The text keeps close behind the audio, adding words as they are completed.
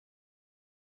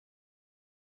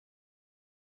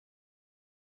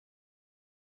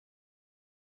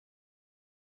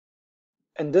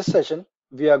In this session,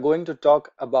 we are going to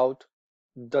talk about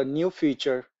the new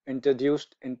feature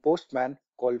introduced in Postman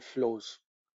called flows.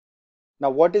 Now,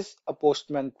 what is a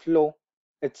Postman flow?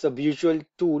 It's a visual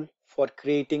tool for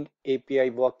creating API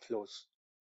workflows.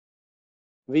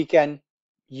 We can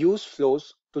use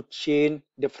flows to chain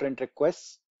different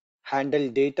requests, handle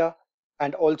data,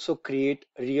 and also create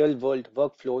real-world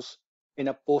workflows in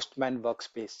a Postman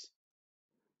workspace.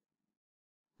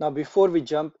 Now, before we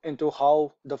jump into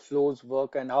how the flows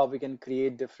work and how we can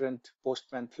create different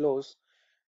Postman flows,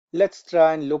 let's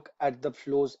try and look at the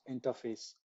flows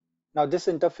interface. Now, this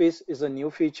interface is a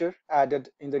new feature added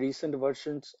in the recent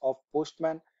versions of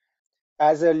Postman.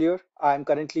 As earlier, I'm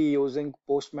currently using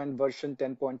Postman version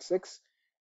 10.6.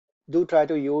 Do try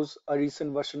to use a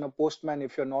recent version of Postman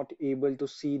if you're not able to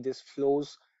see these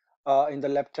flows in the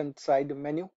left-hand side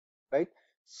menu, right?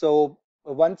 So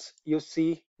once you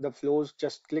see the flows,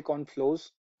 just click on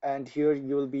flows, and here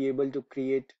you will be able to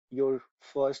create your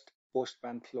first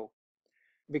Postman flow.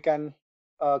 We can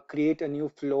create a new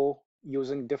flow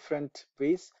using different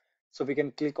ways. So we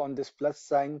can click on this plus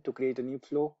sign to create a new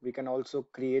flow. We can also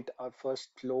create our first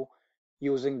flow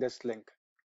using this link.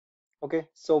 Okay,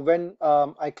 so when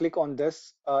I click on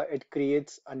this, it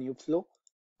creates a new flow.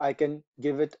 I can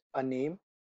give it a name,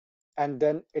 and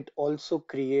then it also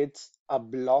creates a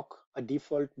block, a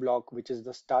default block, which is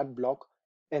the start block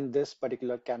in this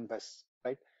particular canvas,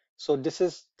 right? So this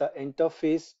is the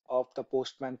interface of the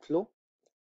Postman flow.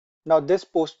 Now, this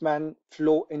Postman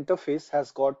flow interface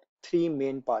has got three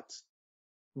main parts.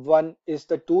 One is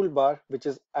the toolbar, which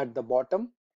is at the bottom.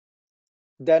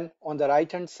 Then on the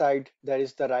right hand side, there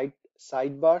is the right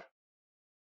sidebar.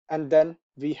 And then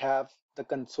we have the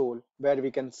console where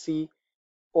we can see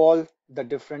all the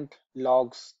different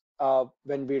logs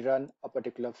when we run a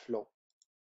particular flow.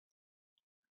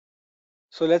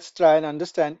 So let's try and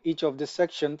understand each of the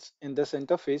sections in this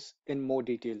interface in more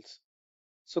details.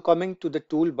 So coming to the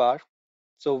toolbar,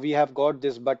 so we have got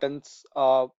these buttons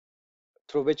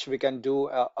through which we can do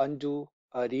a undo,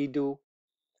 a redo.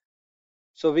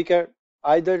 So we can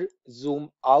either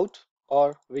zoom out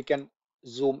or we can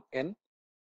zoom in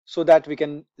so that we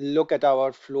can look at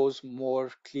our flows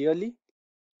more clearly.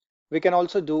 We can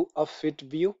also do a fit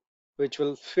view, which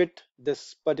will fit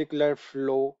this particular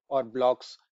flow or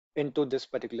blocks into this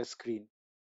particular screen.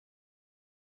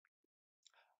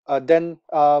 Then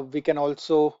we can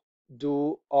also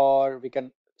do, or we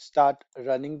can start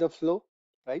running the flow,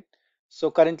 right?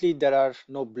 So currently there are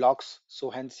no blocks, so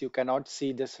hence you cannot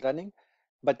see this running.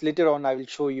 But later on, I will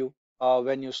show you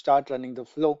when you start running the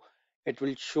flow, it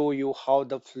will show you how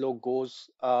the flow goes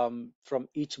from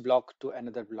each block to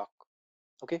another block.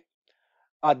 Okay.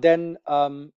 Then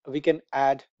we can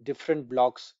add different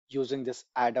blocks using this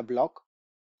add a block.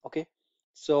 Okay,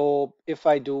 so if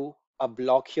I do a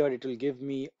block here, it will give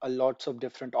me a lots of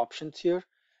different options here,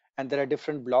 and there are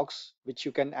different blocks which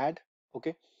you can add.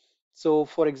 Okay, so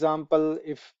for example,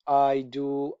 if I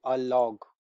do a log,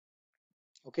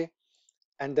 okay,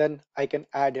 and then I can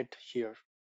add it here.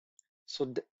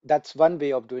 So that's one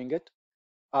way of doing it.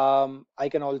 I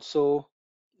can also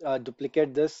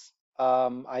duplicate this.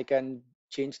 I can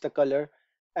change the color,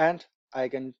 and I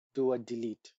can do a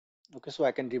delete. Okay, so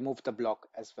I can remove the block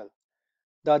as well.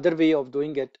 The other way of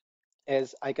doing it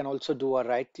is I can also do a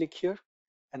right click here,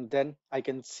 and then I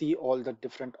can see all the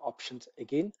different options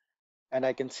again, and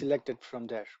I can select it from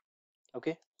there.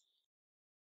 Okay,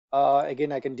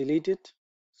 again I can delete it.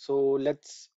 So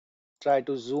let's try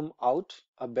to zoom out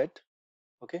a bit,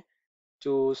 okay,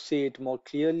 to see it more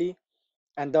clearly.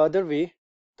 And the other way,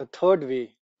 the third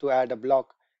way to add a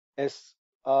block is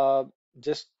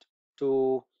just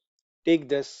to take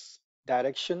this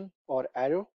direction or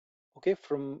arrow, okay,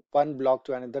 from one block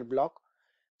to another block.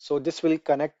 So this will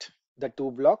connect the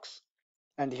two blocks.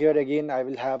 And here again, I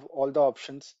will have all the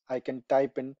options. I can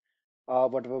type in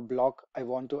whatever block I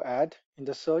want to add in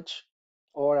the search,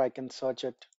 or I can search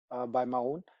it by my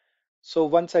own. So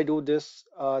once I do this,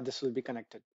 this will be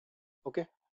connected. Okay.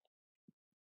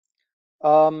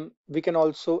 We can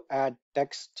also add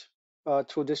text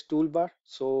through this toolbar.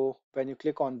 So when you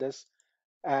click on this,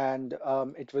 and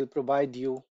it will provide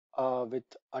you with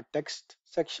a text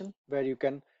section where you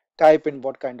can type in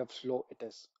what kind of flow it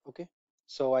is. Okay,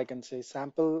 so I can say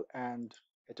sample, and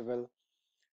it will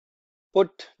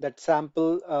put that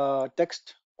sample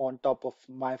text on top of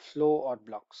my flow or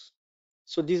blocks.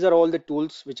 So these are all the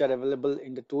tools which are available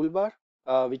in the toolbar,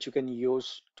 which you can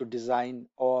use to design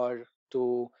or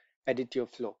to edit your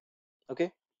flow.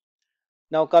 Okay.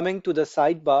 Now coming to the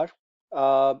sidebar,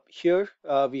 here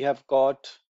we have got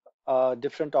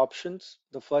different options.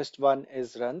 The first one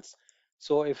is runs.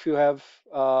 So if you have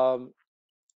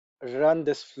run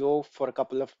this flow for a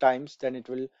couple of times, then it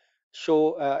will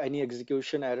show any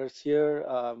execution errors here,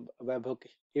 webhook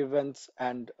events,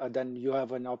 and then you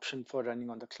have an option for running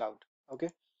on the cloud. Okay.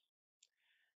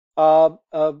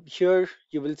 Here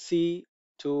you will see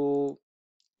to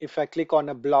if I click on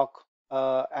a block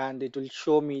and it will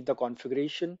show me the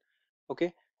configuration,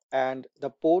 okay, and the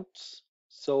ports.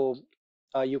 So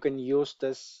you can use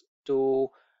this to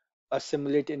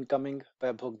simulate incoming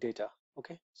webhook data.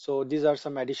 Okay, so these are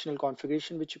some additional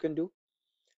configuration which you can do.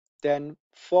 Then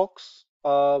forks,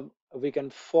 we can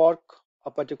fork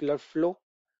a particular flow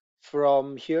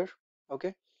from here.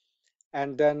 Okay,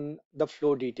 and then the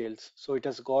flow details. So it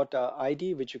has got a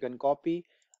ID which you can copy.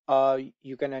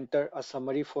 You can enter a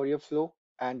summary for your flow,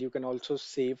 and you can also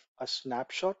save a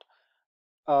snapshot,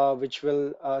 which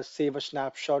will save a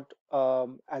snapshot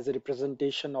as a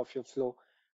representation of your flow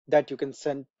that you can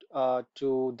send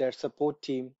to their support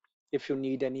team if you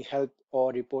need any help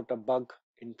or report a bug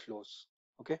in flows.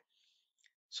 Okay,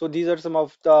 so these are some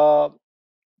of the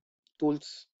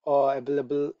tools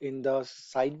available in the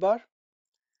sidebar.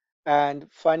 And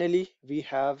finally, we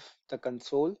have the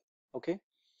console. Okay,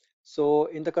 so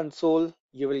in the console,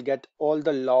 you will get all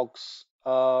the logs,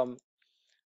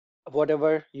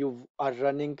 whatever you are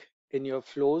running in your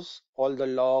flows, all the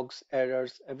logs,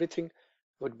 errors, everything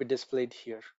would be displayed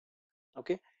here.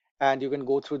 Okay, and you can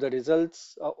go through the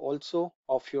results also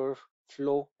of your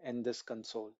flow in this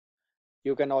console.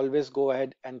 You can always go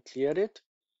ahead and clear it.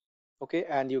 Okay,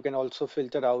 and you can also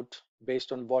filter out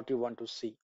based on what you want to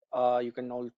see. You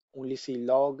can only see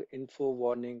log, info,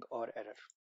 warning, or error.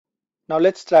 Now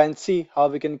let's try and see how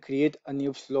we can create a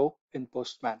new flow in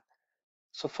Postman.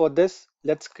 So for this,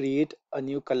 let's create a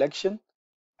new collection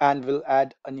and we'll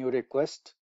add a new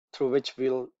request through which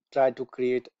we'll try to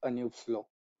create a new flow.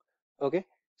 Okay,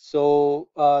 so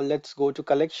let's go to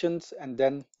collections and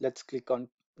then let's click on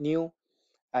new.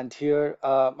 And here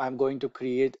I'm going to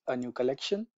create a new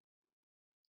collection.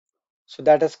 So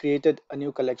that has created a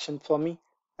new collection for me,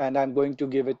 and I'm going to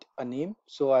give it a name.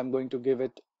 So I'm going to give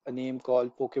it a name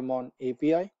called Pokemon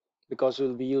API because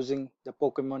we'll be using the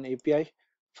Pokemon API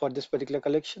for this particular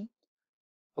collection.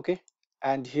 Okay,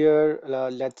 and here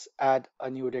let's add a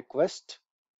new request.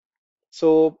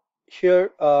 So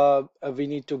here we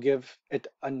need to give it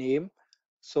a name.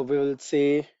 So we will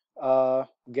say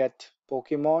get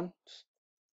Pokemon.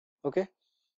 Okay,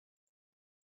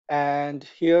 and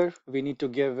here we need to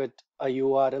give it a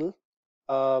URL.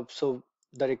 So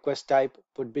the request type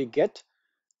would be get,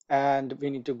 and we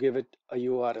need to give it a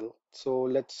URL. So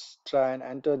let's try and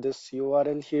enter this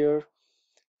URL here.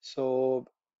 So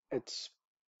it's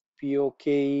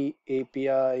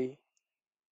pokapi.co/API/.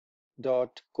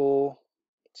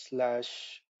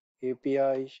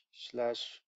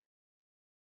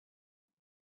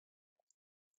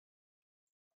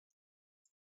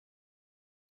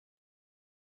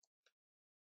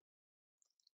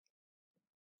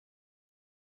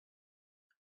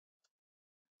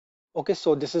 Okay,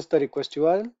 so this is the request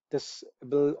URL. This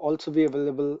will also be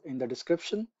available in the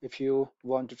description if you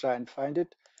want to try and find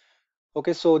it.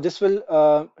 Okay, so this will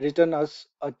return us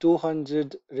a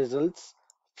 200 results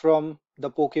from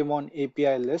the Pokemon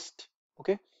API list.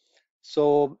 Okay,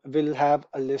 so we'll have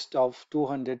a list of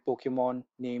 200 Pokemon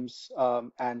names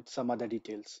and some other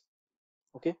details.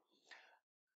 Okay,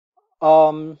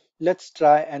 let's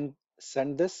try and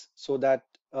send this so that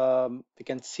we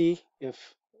can see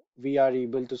if we are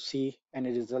able to see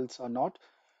any results or not.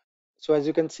 So as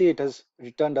you can see, it has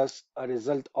returned us a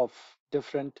result of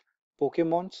different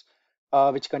Pokemons,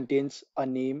 which contains a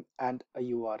name and a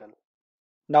URL.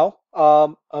 Now,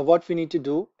 what we need to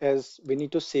do is we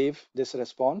need to save this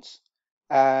response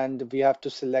and we have to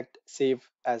select save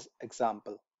as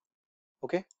example.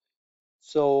 Okay,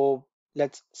 so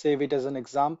let's save it as an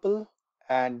example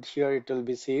and here it will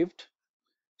be saved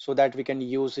so that we can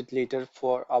use it later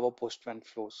for our Postman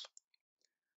flows.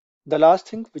 The last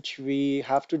thing which we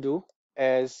have to do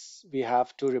is we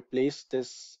have to replace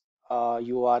this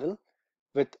URL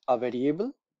with a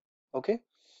variable. Okay,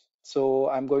 so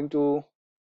I'm going to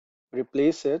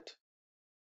replace it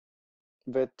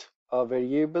with a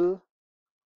variable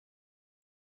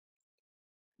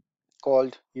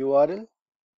called URL,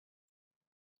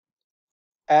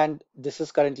 and this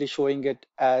is currently showing it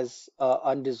as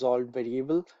unresolved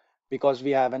variable because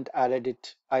we haven't added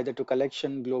it either to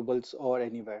collection, globals, or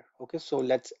anywhere. Okay, so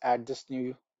let's add this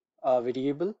new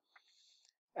variable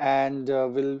and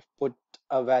we'll put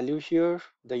a value here,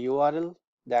 the URL,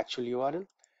 the actual URL,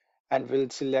 and we'll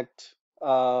select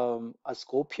a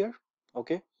scope here.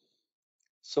 Okay,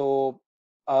 so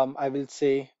I will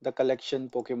say the collection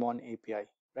Pokemon API,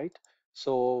 right?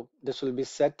 So this will be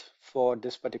set for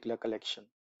this particular collection.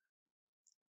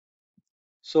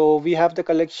 So we have the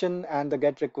collection and the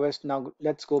get request. Now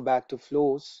let's go back to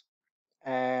flows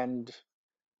and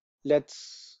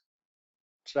let's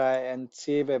try and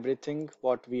save everything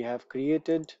what we have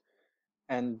created.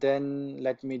 And then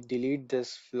let me delete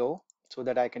this flow so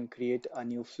that I can create a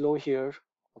new flow here.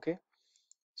 Okay.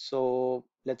 So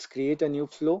let's create a new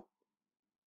flow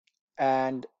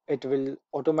and it will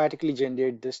automatically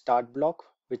generate this start block,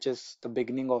 which is the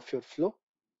beginning of your flow.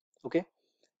 Okay.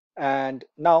 And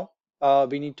now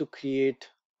we need to create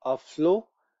a flow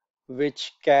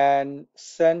which can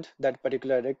send that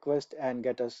particular request and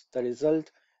get us the result.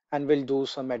 And we'll do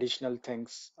some additional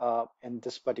things in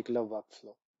this particular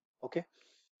workflow. Okay.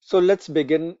 So let's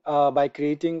begin by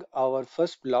creating our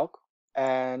first block.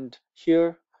 And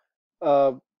here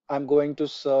uh, I'm going to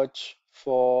search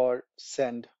for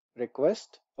send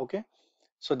request. Okay.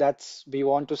 So that's we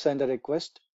want to send a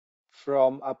request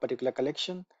from a particular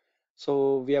collection.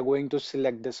 So we are going to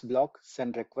select this block,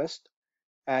 send request.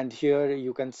 And here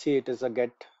you can see it is a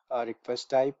get request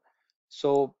type.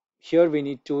 So here we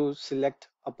need to select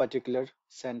a particular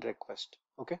send request.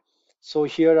 Okay. So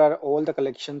here are all the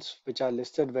collections which are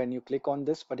listed when you click on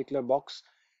this particular box.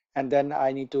 And then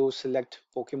I need to select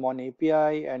Pokemon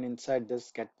API and inside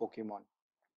this get Pokemon.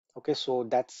 Okay, so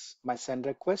that's my send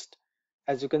request.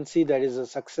 As you can see, there is a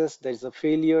success, there is a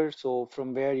failure. So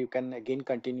from where you can again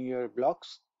continue your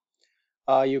blocks.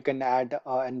 You can add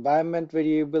environment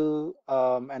variable,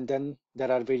 and then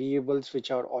there are variables which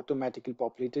are automatically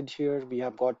populated here. We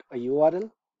have got a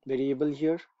URL variable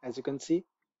here, as you can see,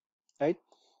 right?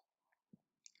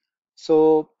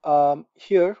 So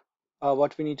here,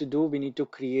 what we need to do, we need to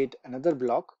create another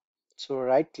block. So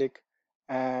right click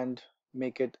and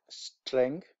make it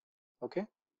string. Okay.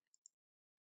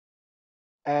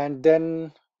 And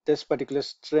then this particular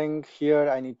string here,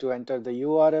 I need to enter the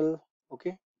URL.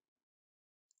 Okay.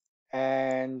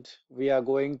 And we are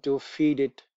going to feed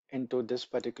it into this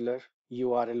particular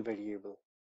URL variable.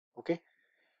 Okay.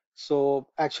 So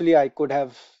actually I could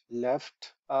have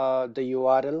left the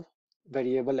URL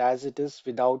variable as it is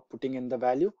without putting in the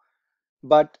value,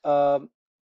 but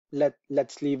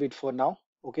let's leave it for now.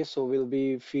 Okay. So we'll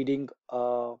be feeding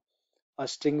a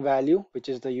string value, which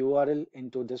is the URL,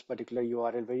 into this particular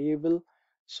URL variable.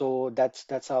 So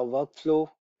that's our workflow.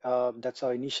 That's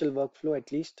our initial workflow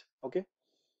at least. Okay.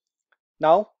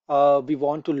 Now we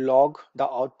want to log the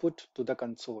output to the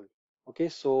console. Okay,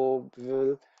 so we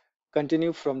will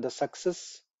continue from the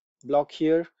success block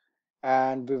here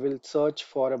and we will search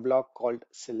for a block called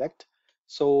select.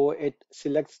 So it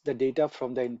selects the data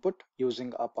from the input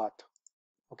using a path.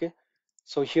 Okay,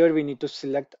 so here we need to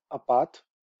select a path.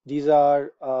 These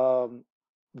are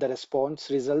the response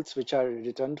results which are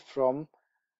returned from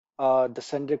the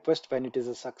send request when it is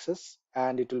a success,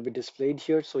 and it will be displayed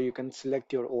here. So you can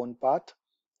select your own path.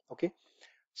 Okay,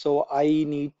 so I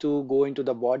need to go into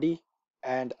the body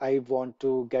and I want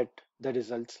to get the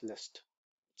results list.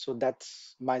 So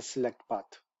that's my select path.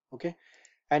 Okay,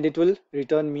 and it will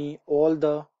return me all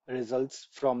the results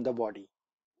from the body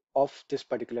of this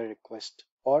particular request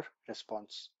or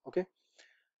response. Okay,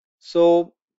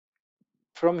 so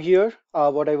from here,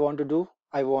 what I want to do,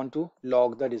 I want to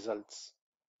log the results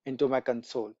into my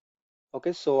console.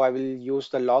 Okay, so I will use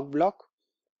the log block,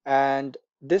 and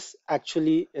this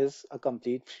actually is a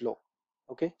complete flow.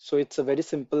 Okay, so it's a very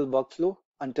simple workflow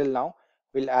until now.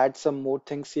 We'll add some more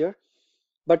things here,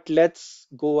 but let's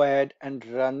go ahead and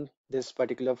run this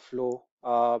particular flow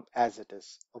as it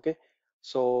is. Okay,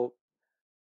 so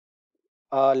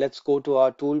let's go to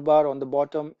our toolbar on the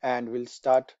bottom and we'll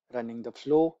start running the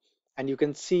flow. And you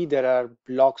can see there are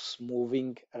blocks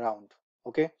moving around.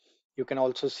 Okay, you can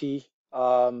also see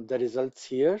the results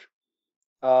here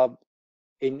uh,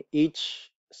 in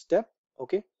each step.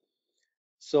 Okay,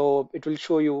 so it will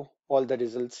show you all the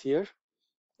results here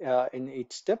in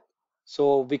each step.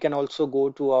 So we can also go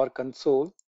to our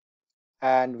console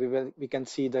and we can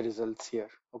see the results here.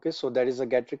 Okay, so there is a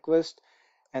get request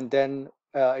and then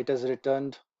it has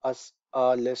returned us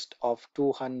a list of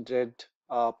 200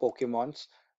 Pokemons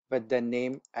with their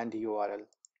name and URL.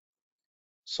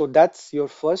 So that's your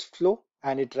first flow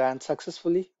and it ran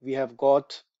successfully. We have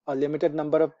got a limited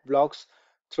number of blocks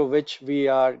through which we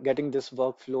are getting this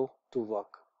workflow to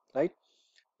work, right?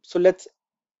 So let's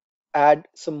add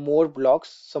some more blocks,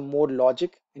 some more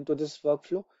logic into this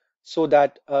workflow so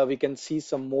that we can see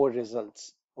some more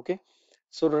results. Okay.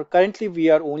 So currently we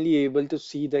are only able to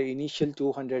see the initial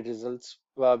 200 results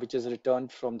which is returned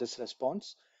from this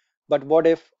response. But what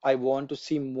if I want to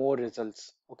see more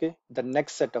results? Okay. The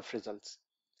next set of results.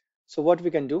 So what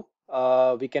we can do,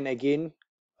 we can again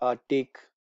take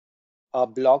a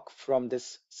block from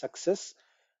this success.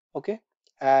 Okay,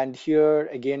 and here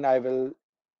again I will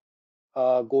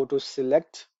go to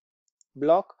select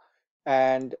block,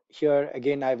 and here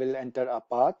again I will enter a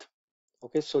path.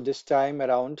 Okay, so this time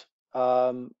around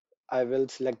I will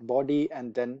select body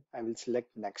and then I will select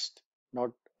next,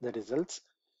 not the results.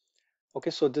 Okay,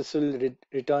 so this will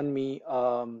return me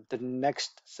the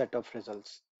next set of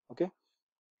results. Okay,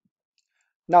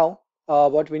 now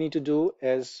what we need to do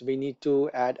is we need to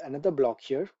add another block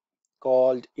here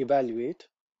called evaluate.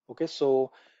 Okay,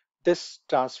 so this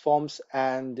transforms,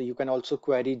 and you can also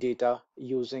query data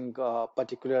using a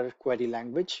particular query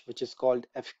language which is called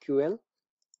FQL.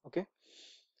 Okay,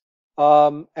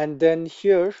 and then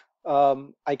here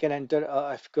I can enter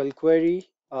a SQL query.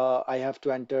 I have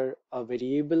to enter a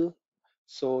variable.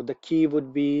 So the key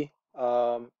would be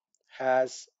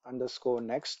has underscore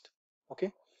next.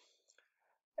 Okay.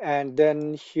 And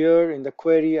then here in the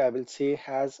query, I will say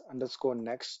has underscore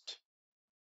next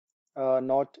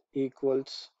not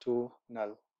equals to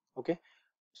null. Okay.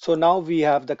 So now we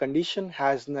have the condition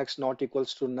has next not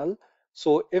equals to null.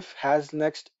 So if has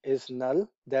next is null,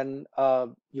 then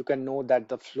you can know that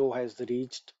the flow has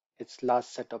reached its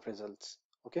last set of results.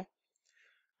 Okay.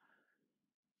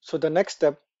 So the next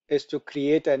step is to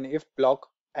create an if block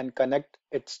and connect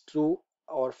its true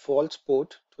or false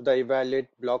port to the evaluate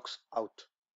blocks out.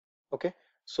 Okay.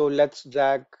 So let's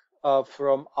drag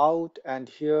from out, and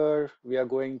here we are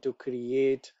going to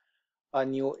create a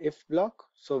new if block.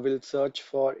 So we'll search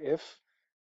for if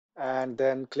and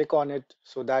then click on it.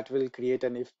 So that will create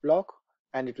an if block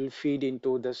and it will feed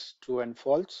into this true and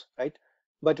false, right?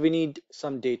 But we need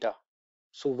some data,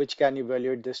 so which can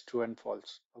evaluate this true and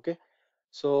false. Okay,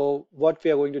 so what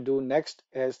we are going to do next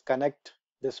is connect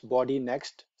this body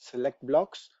next select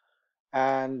blocks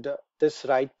and this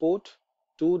write port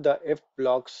to the if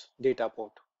blocks data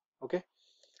port. Okay,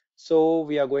 so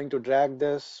we are going to drag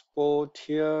this port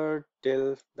here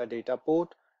till the data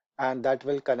port, and that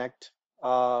will connect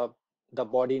uh, the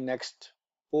body next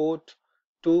port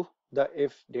to the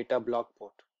if data block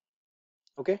port.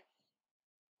 Okay,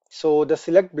 so the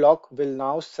select block will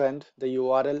now send the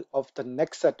URL of the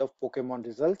next set of Pokemon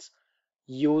results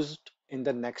used in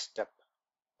the next step.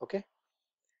 Okay,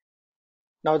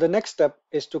 now the next step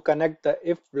is to connect the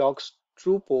if blocks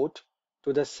true port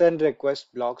to the send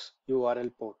request blocks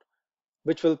URL port,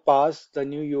 which will pass the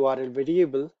new URL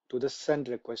variable to the send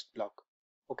request block.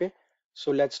 Okay, so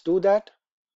let's do that.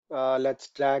 Let's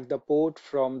drag the port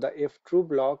from the if true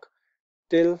block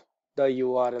till the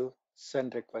URL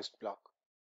send request block.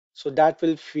 So that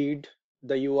will feed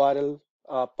the URL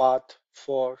path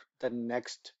for the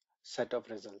next set of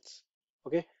results.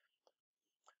 Okay,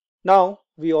 now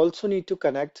we also need to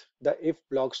connect the if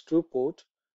blocks true port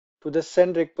to the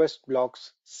send request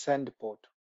blocks send port.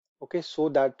 Okay, so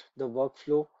that the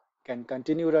workflow can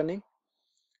continue running.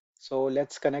 So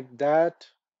let's connect that,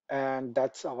 and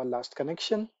that's our last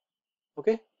connection.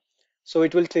 Okay, so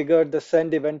it will trigger the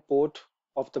send event port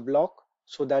of the block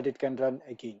so that it can run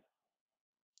again.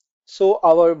 So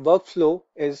our workflow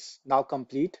is now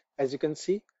complete. As you can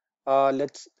see,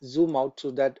 let's zoom out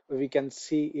so that we can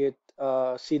see it,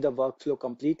 see the workflow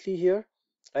completely here,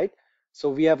 right? So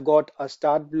we have got a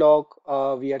start block.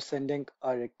 We are sending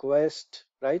a request,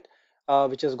 right?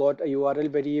 Which has got a URL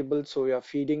variable. So we are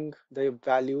feeding the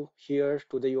value here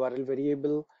to the URL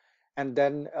variable. And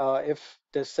then if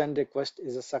the send request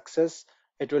is a success,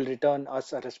 it will return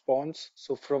us a response.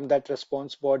 So from that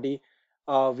response body,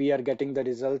 we are getting the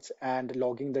results and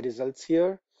logging the results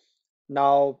here.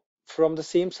 Now, from the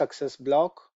same success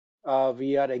block,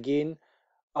 we are again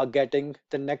getting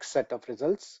the next set of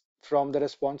results from the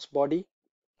response body,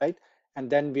 right? And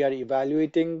then we are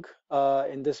evaluating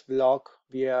in this block,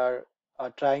 we are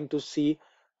trying to see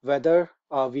whether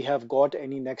we have got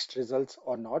any next results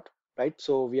or not, right?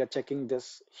 So we are checking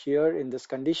this here in this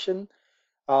condition.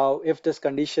 If this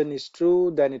condition is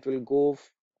true, then it will go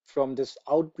from this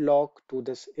out block to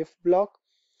this if block,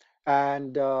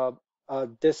 and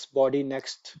this body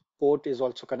next port is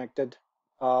also connected,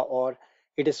 or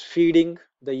it is feeding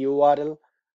the URL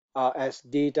as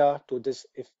data to this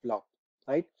if block,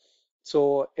 right?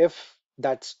 So if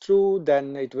that's true,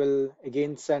 then it will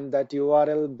again send that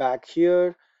URL back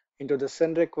here into the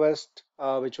send request,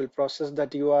 which will process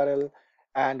that URL.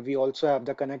 And we also have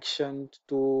the connection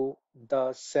to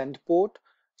the send port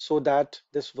so that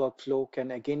this workflow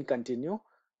can again continue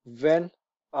when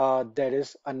there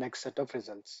is a next set of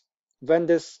results. When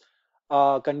this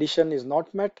condition is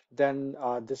not met, then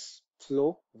this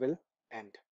flow will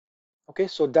end. Okay,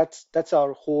 so that's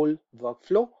our whole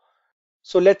workflow.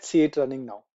 So let's see it running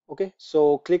now. Okay,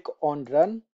 so click on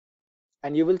run,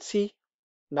 And you will see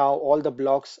now all the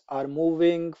blocks are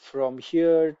moving from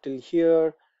here till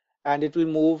here, and it will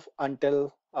move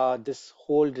until this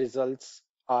whole results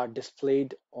are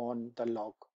displayed on the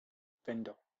log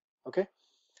window. Okay,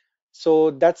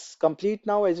 so that's complete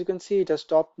now. As you can see, it has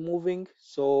stopped moving.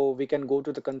 So we can go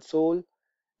to the console,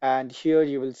 and here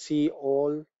you will see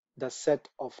all the set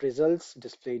of results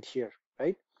displayed here,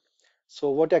 right? So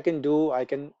what I can do, I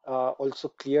can also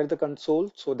clear the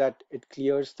console so that it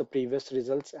clears the previous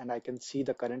results and I can see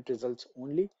the current results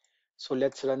only. So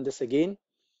let's run this again,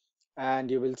 and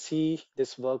you will see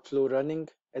this workflow running.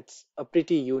 It's a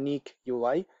pretty unique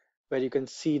UI where you can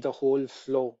see the whole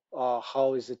flow.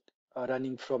 How is it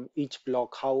running from each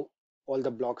block, how all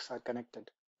the blocks are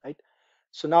connected, right?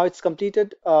 So now it's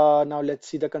completed. Now let's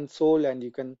see the console, and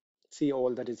you can see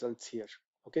all the results here.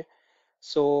 Okay.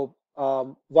 So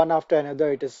one after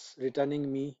another, it is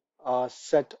returning me a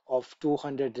set of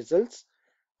 200 results,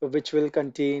 which will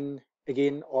contain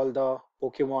again all the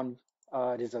Pokemon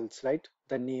results, right?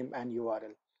 The name and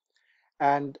URL.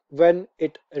 And when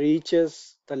it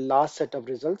reaches the last set of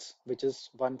results, which is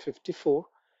 154,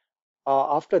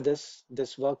 after this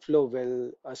workflow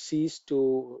will cease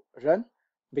to run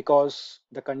because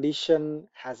the condition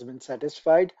has been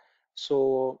satisfied.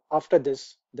 So after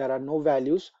this, there are no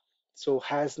values. So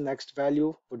has next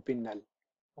value would be null.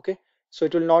 Okay. So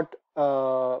it will not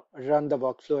run the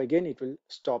workflow again. It will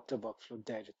stop the workflow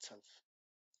there itself.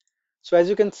 So as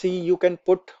you can see, you can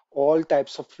put all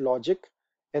types of logic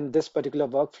in this particular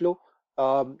workflow.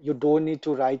 You don't need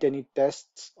to write any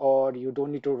tests, or you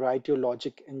don't need to write your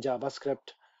logic in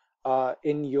JavaScript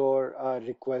in your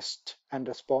request and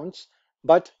response,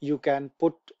 but you can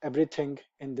put everything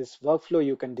in this workflow.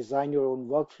 You can design your own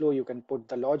workflow. You can put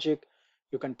the logic,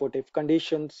 you can put if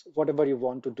conditions, whatever you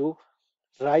want to do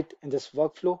right in this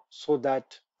workflow so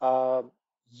that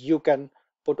you can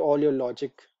put all your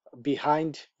logic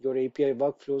behind your API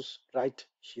workflows right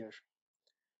here.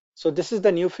 So this is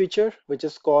the new feature which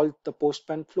is called the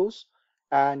Postman Flows,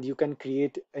 and you can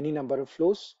create any number of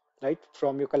flows right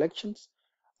from your collections.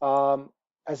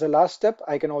 As a last step,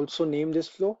 I can also name this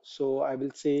flow. So I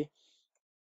will say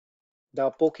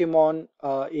the Pokemon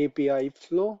API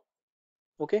flow.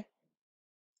 Okay,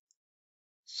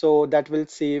 so that will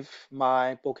save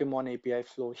my Pokemon API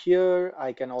flow here.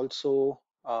 I can also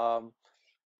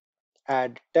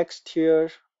add text here.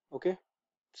 Okay,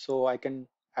 so I can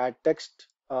add text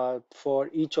for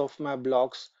each of my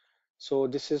blocks. So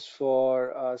this is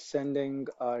for sending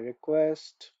a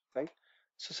request, right?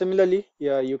 So similarly,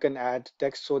 yeah, you can add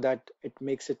text so that it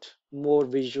makes it more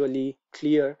visually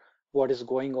clear what is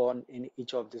going on in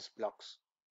each of these blocks.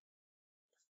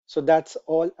 So that's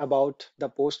all about the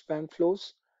Postman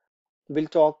flows. We'll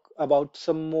talk about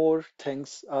some more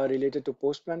things related to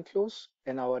Postman flows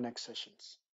in our next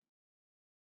sessions.